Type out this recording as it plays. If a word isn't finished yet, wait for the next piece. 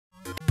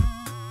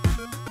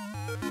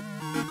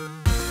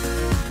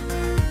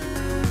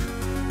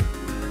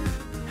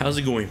How's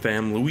it going,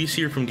 fam? Luis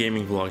here from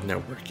Gaming Vlog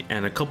Network,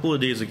 and a couple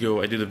of days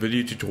ago I did a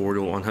video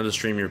tutorial on how to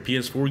stream your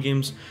PS4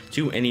 games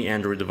to any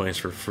Android device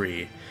for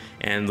free.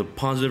 And the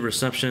positive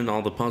reception,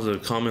 all the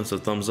positive comments, the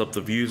thumbs up,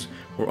 the views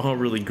were all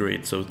really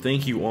great, so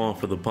thank you all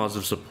for the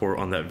positive support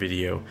on that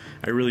video.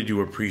 I really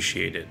do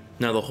appreciate it.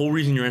 Now, the whole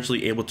reason you're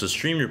actually able to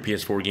stream your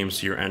PS4 games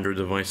to your Android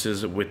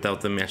devices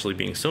without them actually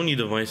being Sony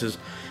devices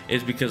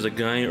is because a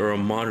guy or a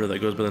modder that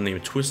goes by the name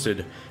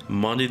Twisted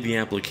modded the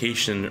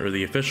application or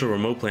the official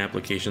remote play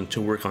application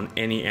to work on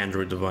any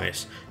Android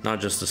device, not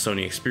just the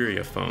Sony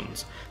Xperia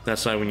phones.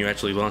 That's why when you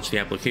actually launch the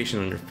application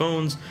on your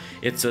phones,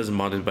 it says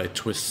modded by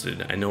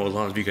Twisted. I know a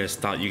lot of you guys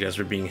thought you guys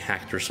were being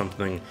hacked or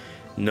something.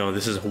 No,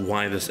 this is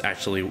why this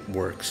actually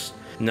works.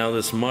 Now,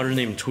 this modder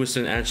named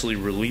Twisted actually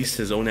released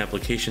his own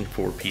application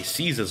for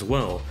PCs as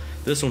well.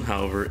 This one,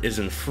 however,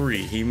 isn't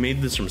free. He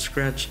made this from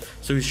scratch,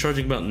 so he's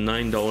charging about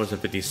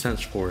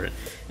 $9.50 for it.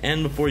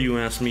 And before you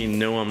ask me,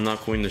 no, I'm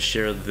not going to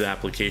share the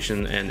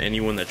application, and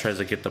anyone that tries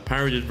to get the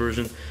pirated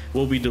version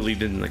will be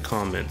deleted in the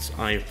comments.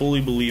 I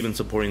fully believe in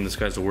supporting this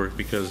guy's work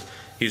because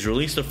he's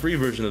released a free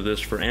version of this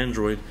for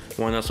Android.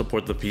 Why not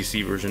support the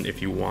PC version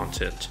if you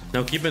want it?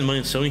 Now, keep in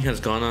mind, Sony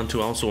has gone on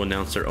to also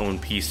announce their own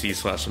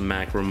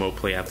PC/Mac remote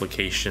play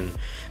application,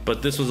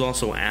 but this was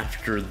also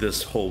after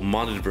this whole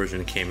modded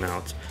version came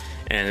out,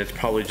 and it's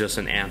probably just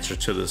an answer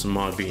to this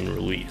mod being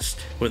released.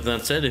 With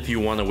that said, if you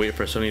want to wait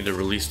for Sony to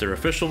release their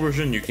official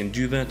version, you can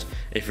do that.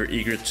 If you're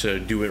eager to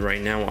do it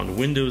right now on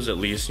Windows at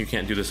least, you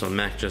can't do this on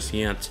Mac just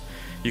yet,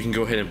 you can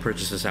go ahead and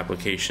purchase this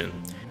application.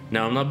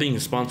 Now, I'm not being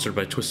sponsored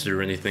by Twisted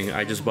or anything,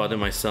 I just bought it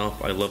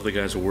myself. I love the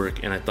guy's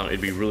work and I thought it'd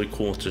be really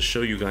cool to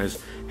show you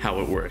guys how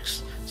it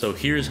works. So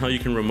here's how you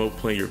can remote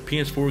play your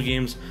PS4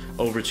 games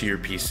over to your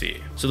PC.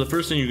 So the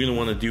first thing you're going to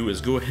want to do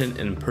is go ahead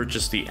and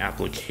purchase the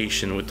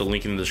application with the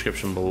link in the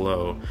description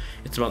below.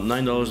 It's about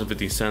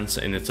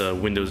 $9.50 and it's a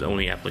Windows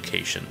only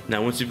application.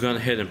 Now, once you've gone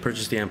ahead and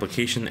purchased the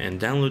application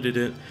and downloaded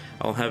it,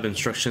 I'll have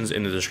instructions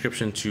in the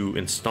description to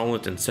install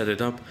it and set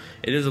it up.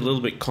 It is a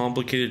little bit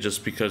complicated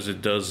just because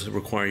it does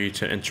require you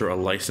to enter a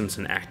license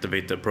and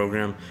activate the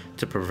program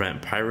to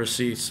prevent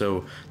piracy,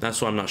 so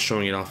that's why I'm not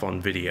showing it off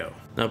on video.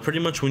 Now, pretty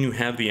much when you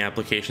have the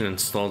application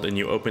installed and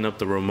you open up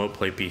the Remote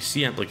Play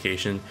PC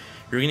application,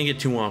 you're going to get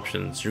two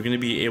options. You're going to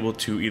be able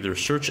to either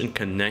search and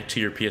connect to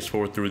your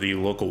PS4 through the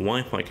local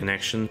Wi-Fi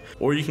connection,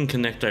 or you can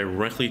connect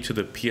directly to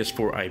the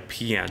PS4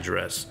 IP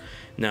address.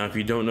 Now, if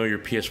you don't know your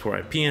PS4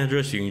 IP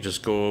address, you can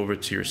just go over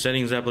to your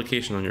settings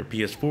application on your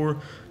PS4,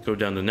 go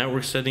down to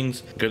network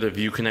settings, go to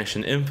view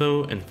connection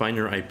info, and find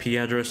your IP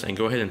address, and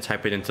go ahead and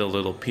type it into the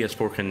little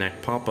PS4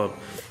 Connect pop-up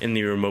in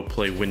the Remote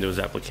Play Windows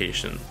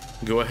application.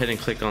 Go ahead and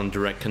click on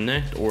Direct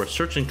Connect or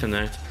Search and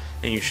Connect,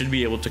 and you should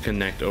be able to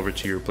connect over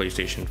to your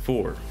PlayStation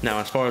 4. Now,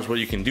 as far as what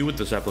you can do with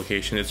this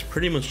application, it's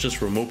pretty much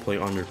just remote play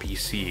on your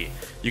PC.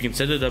 You can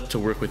set it up to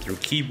work with your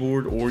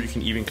keyboard, or you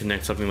can even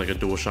connect something like a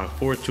DualShock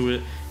 4 to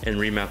it and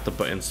remap the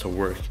buttons to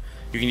work.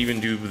 You can even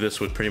do this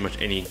with pretty much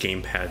any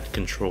gamepad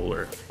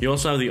controller. You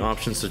also have the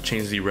options to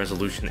change the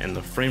resolution and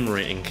the frame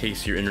rate in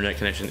case your internet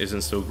connection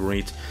isn't so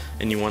great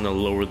and you want to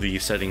lower the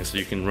settings so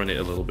you can run it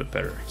a little bit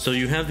better. So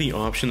you have the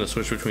option to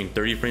switch between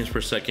 30 frames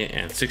per second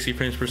and 60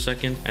 frames per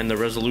second, and the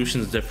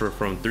resolutions differ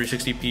from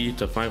 360p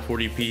to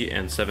 540p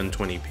and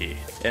 720p.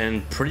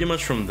 And pretty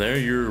much from there,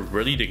 you're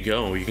ready to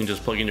go. You can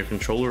just plug in your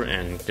controller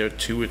and get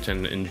to it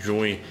and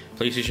enjoy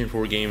PlayStation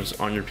 4 games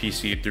on your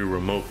PC through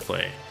remote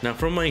play. Now,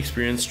 from my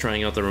experience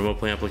trying out the remote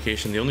play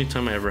application, the only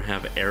time I ever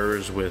have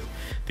errors with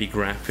the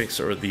graphics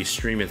or the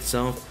stream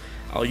itself,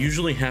 I'll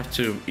usually have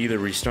to either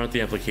restart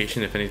the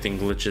application if anything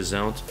glitches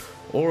out,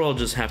 or I'll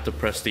just have to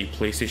press the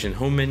PlayStation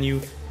home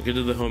menu, go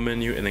to the home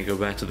menu, and then go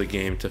back to the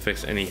game to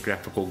fix any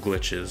graphical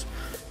glitches.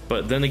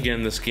 But then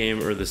again, this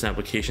game or this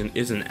application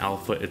is an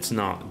alpha, it's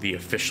not the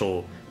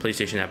official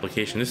PlayStation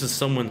application. This is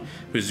someone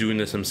who's doing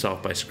this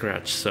himself by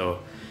scratch, so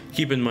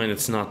keep in mind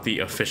it's not the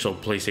official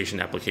PlayStation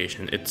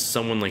application. It's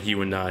someone like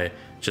you and I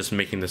just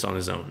making this on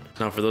his own.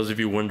 Now, for those of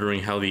you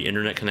wondering how the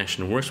internet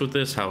connection works with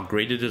this, how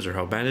great it is or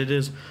how bad it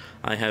is,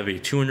 I have a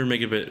 200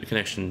 megabit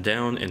connection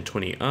down and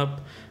 20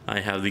 up. I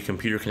have the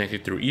computer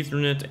connected through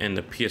Ethernet and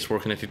the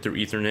PS4 connected through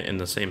Ethernet in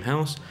the same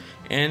house,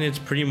 and it's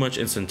pretty much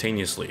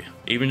instantaneously.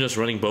 Even just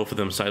running both of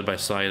them side by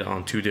side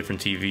on two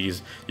different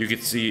TVs, you can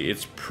see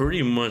it's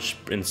pretty much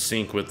in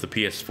sync with the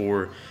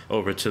PS4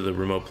 over to the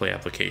remote play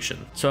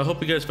application. So I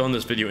hope you guys found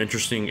this video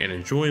interesting and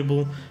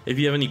enjoyable. If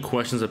you have any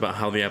questions about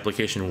how the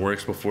application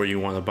works before you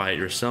want to buy it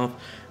yourself,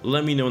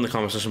 let me know in the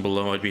comment section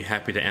below. I'd be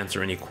happy to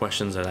answer any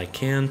questions that I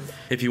can.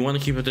 If you want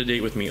to keep up to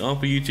date with me off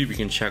of YouTube, you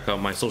can check out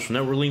my social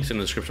network links in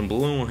the description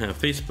below. I have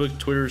Facebook,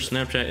 Twitter,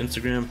 Snapchat,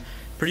 Instagram,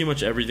 pretty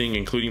much everything,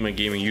 including my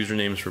gaming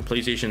usernames for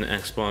PlayStation,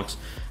 Xbox,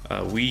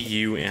 Wii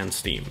U, and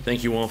Steam.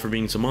 Thank you all for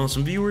being some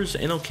awesome viewers,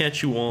 and I'll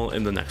catch you all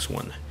in the next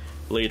one.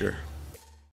 Later.